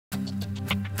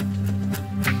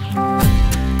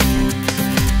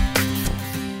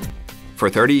For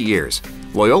 30 years,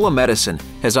 Loyola Medicine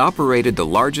has operated the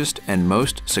largest and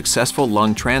most successful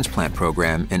lung transplant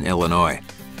program in Illinois.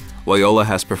 Loyola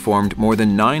has performed more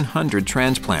than 900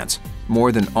 transplants,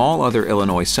 more than all other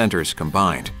Illinois centers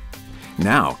combined.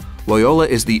 Now, Loyola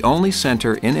is the only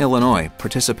center in Illinois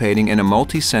participating in a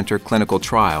multi-center clinical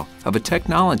trial of a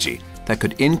technology that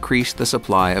could increase the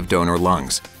supply of donor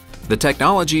lungs. The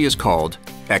technology is called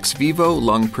ex vivo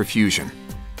lung perfusion.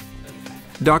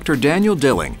 Dr. Daniel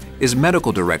Dilling is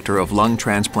medical director of lung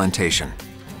transplantation.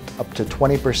 Up to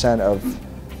 20% of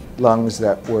lungs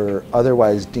that were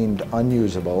otherwise deemed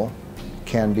unusable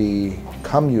can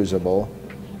become usable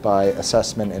by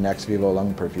assessment in ex vivo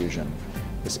lung perfusion.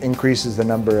 This increases the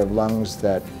number of lungs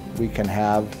that we can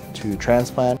have to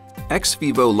transplant. Ex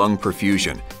vivo lung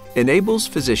perfusion enables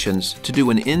physicians to do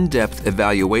an in-depth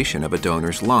evaluation of a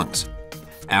donor's lungs.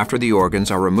 After the organs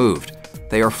are removed,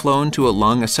 they are flown to a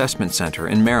lung assessment center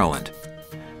in Maryland.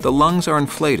 The lungs are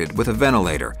inflated with a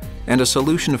ventilator, and a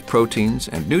solution of proteins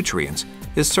and nutrients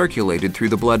is circulated through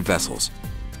the blood vessels.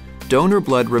 Donor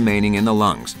blood remaining in the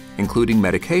lungs, including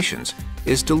medications,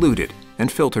 is diluted and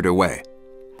filtered away.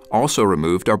 Also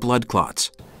removed are blood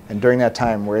clots. And during that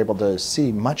time, we're able to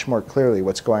see much more clearly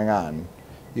what's going on.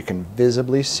 You can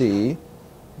visibly see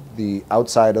the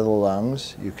outside of the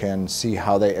lungs. You can see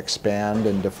how they expand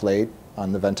and deflate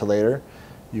on the ventilator.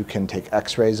 You can take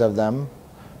x-rays of them.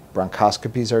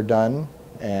 Bronchoscopies are done,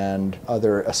 and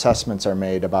other assessments are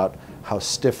made about how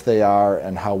stiff they are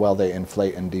and how well they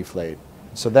inflate and deflate.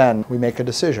 So then we make a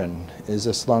decision. Is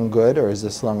this lung good or is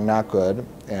this lung not good?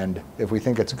 And if we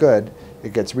think it's good,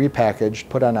 it gets repackaged,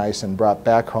 put on ice, and brought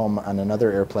back home on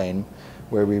another airplane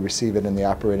where we receive it in the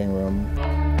operating room.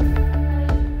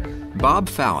 Bob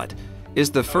Fallett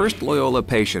is the first Loyola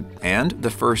patient and the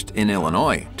first in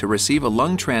Illinois to receive a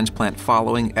lung transplant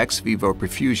following ex vivo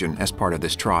perfusion as part of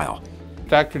this trial.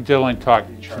 Dr. Dilling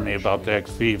talked to me about the ex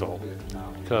vivo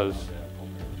because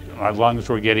my lungs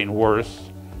were getting worse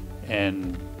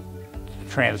and the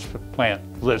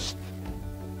transplant list,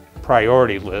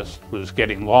 priority list, was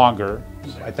getting longer.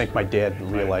 I think my dad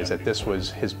realized that this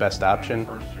was his best option,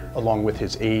 along with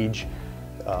his age,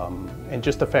 and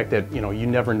just the fact that, you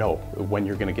never know when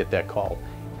you're going to get that call.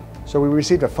 So we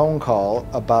received a phone call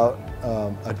about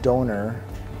a donor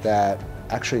that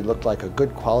actually looked like a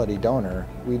good quality donor.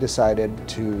 We decided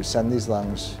to send these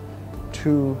lungs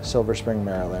to Silver Spring,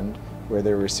 Maryland, where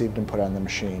they were received and put on the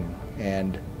machine.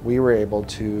 And we were able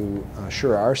to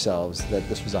assure ourselves that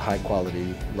this was a high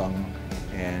quality lung,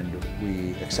 and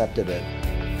we accepted it.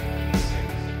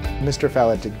 Mr.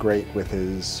 Fallett did great with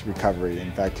his recovery.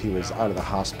 In fact, he was out of the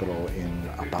hospital in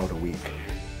about a week.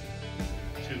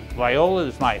 Loyola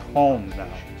is my home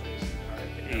now.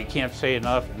 You can't say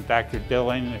enough, and Dr.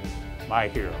 Dilling is my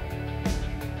hero.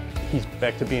 He's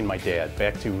back to being my dad,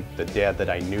 back to the dad that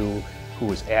I knew who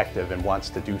was active and wants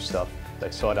to do stuff.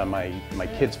 I saw it on my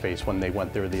kids' face when they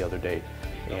went there the other day,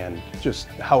 and just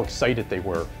how excited they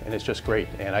were, and it's just great.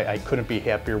 And I couldn't be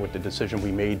happier with the decision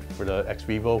we made for the ex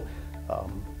vivo.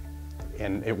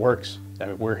 And it works. I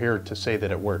mean, we're here to say that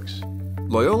it works.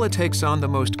 Loyola takes on the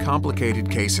most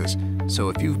complicated cases, so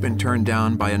if you've been turned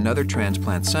down by another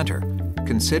transplant center,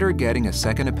 consider getting a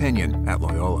second opinion at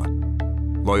Loyola.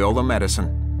 Loyola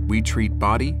Medicine, we treat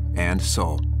body and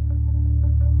soul.